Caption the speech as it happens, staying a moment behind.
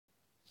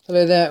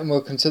Hello there and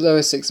welcome to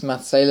Lower 6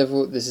 Maths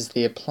A-Level. This is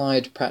the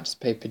Applied Practice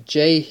Paper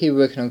J. Here we're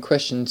working on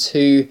question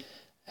 2,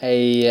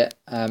 a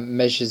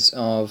measures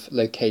of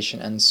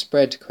location and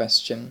spread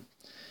question.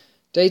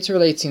 Data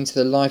relating to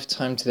the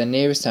lifetime to the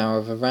nearest hour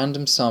of a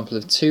random sample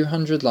of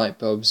 200 light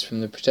bulbs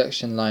from the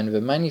production line of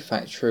a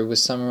manufacturer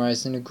was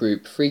summarized in a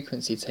group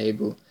frequency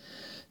table.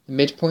 The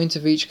midpoint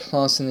of each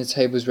class in the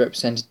table was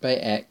represented by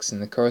X and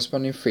the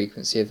corresponding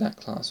frequency of that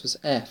class was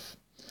F.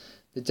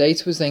 The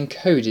data was then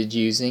coded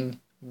using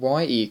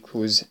y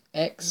equals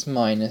x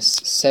minus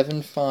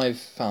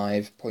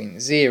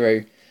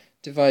 755.0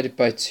 divided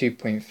by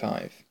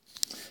 2.5.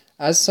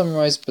 As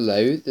summarized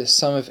below, the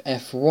sum of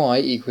fy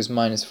equals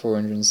minus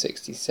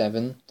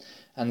 467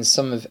 and the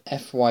sum of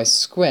fy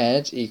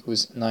squared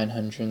equals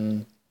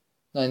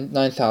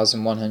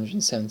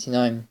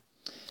 9,179.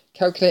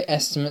 Calculate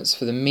estimates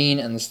for the mean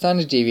and the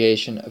standard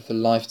deviation of the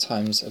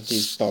lifetimes of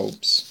these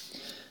bulbs.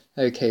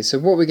 Okay, so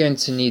what we're going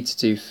to need to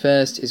do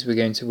first is we're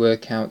going to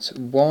work out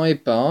y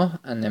bar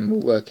and then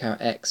we'll work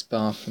out x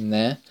bar from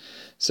there.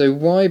 So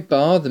y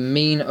bar, the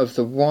mean of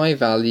the y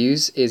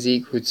values, is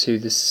equal to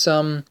the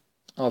sum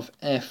of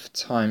f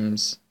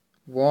times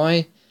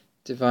y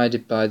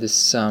divided by the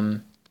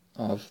sum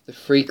of the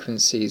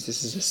frequencies.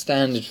 This is a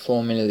standard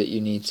formula that you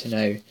need to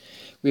know.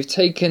 We've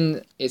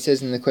taken, it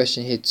says in the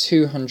question here,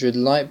 200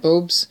 light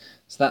bulbs.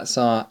 So that's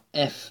our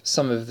f,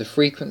 sum of the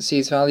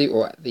frequencies value,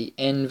 or the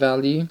n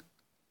value.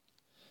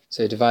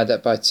 So divide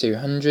that by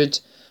 200,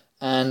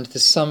 and the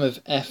sum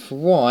of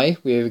fy,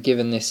 we are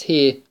given this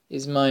here,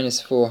 is minus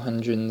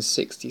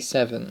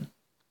 467.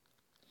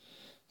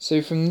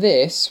 So from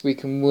this, we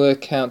can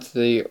work out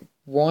the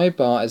y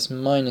bar as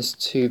minus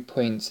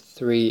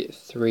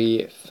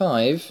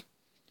 2.335,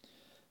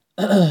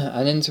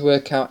 and then to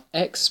work out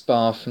x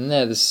bar from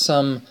there, the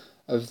sum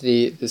of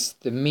the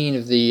mean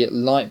of the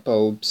light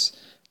bulbs,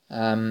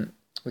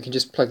 we can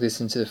just plug this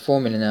into the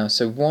formula now.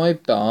 So y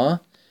bar,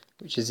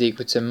 which is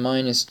equal to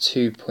minus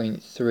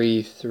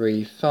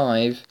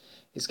 2.335,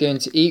 is going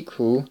to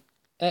equal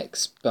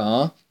x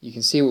bar. You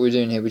can see what we're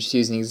doing here, we're just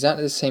using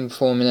exactly the same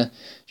formula,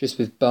 just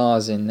with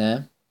bars in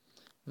there,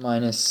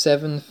 minus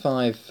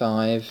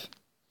 755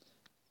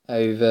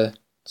 over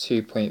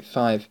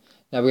 2.5.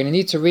 Now we're going to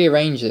need to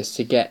rearrange this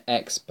to get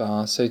x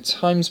bar, so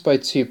times by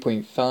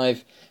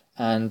 2.5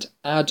 and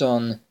add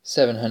on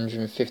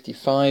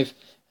 755,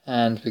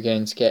 and we're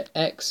going to get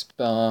x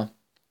bar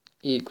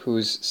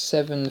equals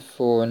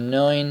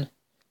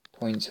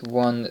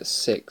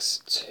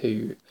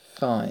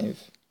 749.1625.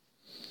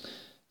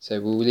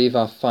 So we'll leave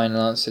our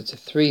final answer to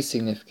three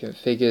significant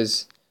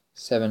figures,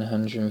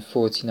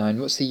 749.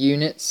 What's the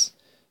units?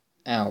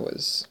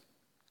 Hours.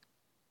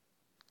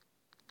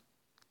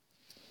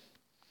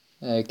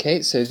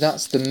 Okay, so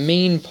that's the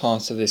mean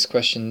part of this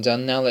question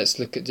done. Now let's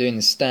look at doing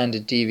the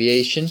standard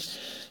deviation.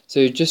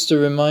 So just a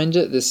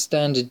reminder, the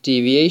standard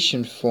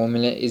deviation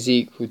formula is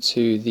equal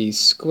to the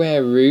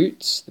square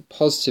root, the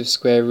positive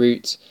square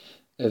root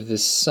of the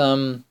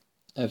sum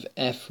of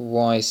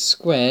fy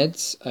squared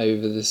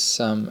over the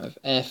sum of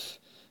f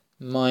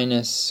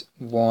minus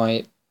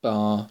y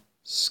bar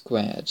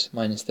squared,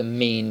 minus the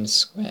mean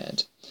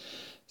squared.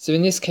 So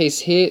in this case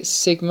here,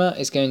 sigma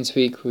is going to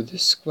equal the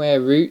square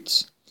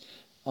root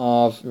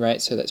of,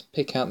 right, so let's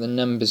pick out the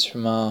numbers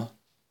from our,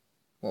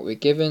 what we're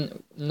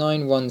given,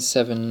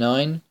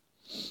 9179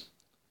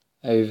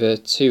 over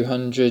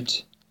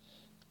 200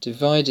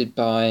 divided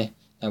by,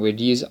 now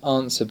we'd use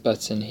answer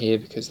button here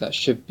because that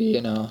should be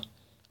in our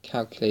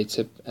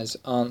calculator as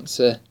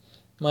answer,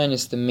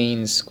 minus the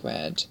mean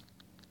squared.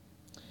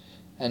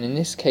 And in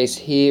this case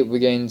here we're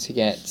going to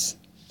get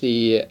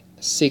the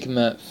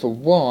sigma for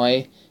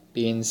y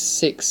being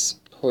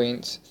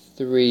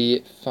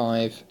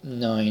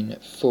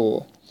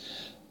 6.3594.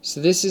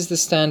 So this is the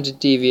standard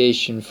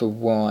deviation for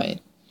y.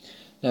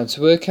 Now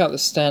to work out the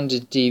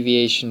standard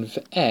deviation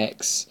for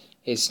x,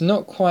 it's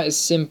not quite as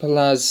simple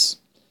as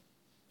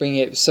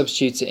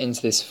substitute it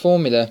into this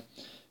formula.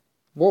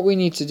 What we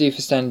need to do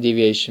for standard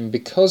deviation,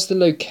 because the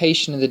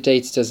location of the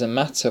data doesn't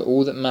matter,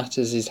 all that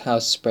matters is how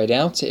spread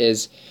out it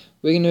is,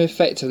 we're going to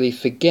effectively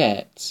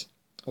forget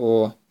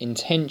or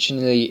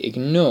intentionally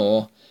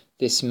ignore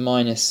this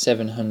minus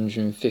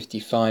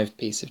 755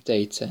 piece of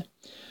data.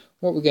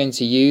 What we're going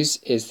to use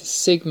is the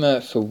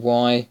sigma for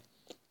y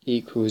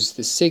equals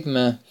the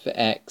sigma for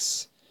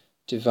x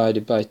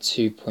divided by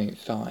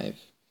 2.5.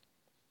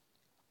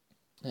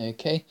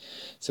 Okay,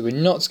 so we're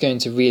not going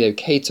to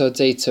relocate our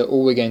data.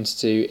 All we're going to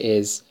do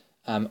is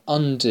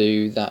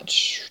undo that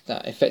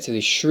effectively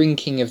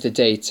shrinking of the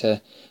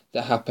data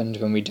that happened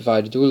when we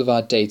divided all of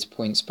our data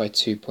points by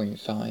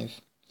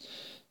 2.5.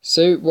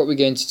 So what we're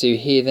going to do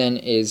here then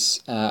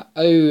is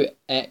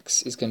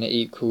OX is going to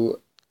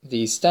equal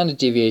the standard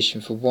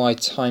deviation for y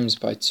times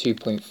by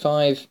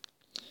 2.5.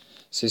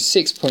 So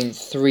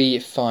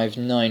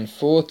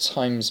 6.3594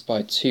 times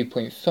by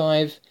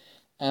 2.5,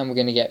 and we're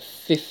going to get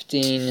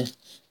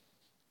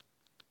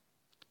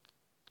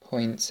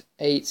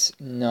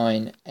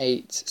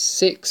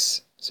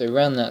 15.8986. So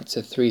round that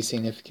to three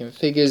significant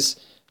figures,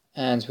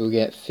 and we'll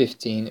get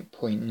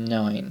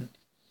 15.9.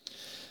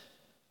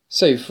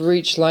 So for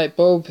each light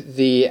bulb,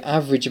 the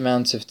average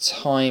amount of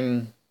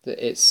time that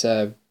it's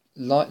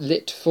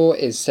lit for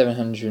is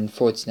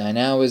 749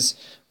 hours,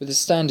 with a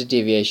standard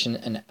deviation,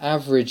 an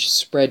average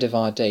spread of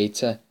our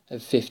data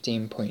of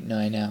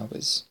 15.9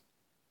 hours.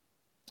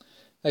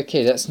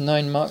 Okay, that's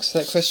 9 marks for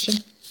that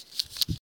question.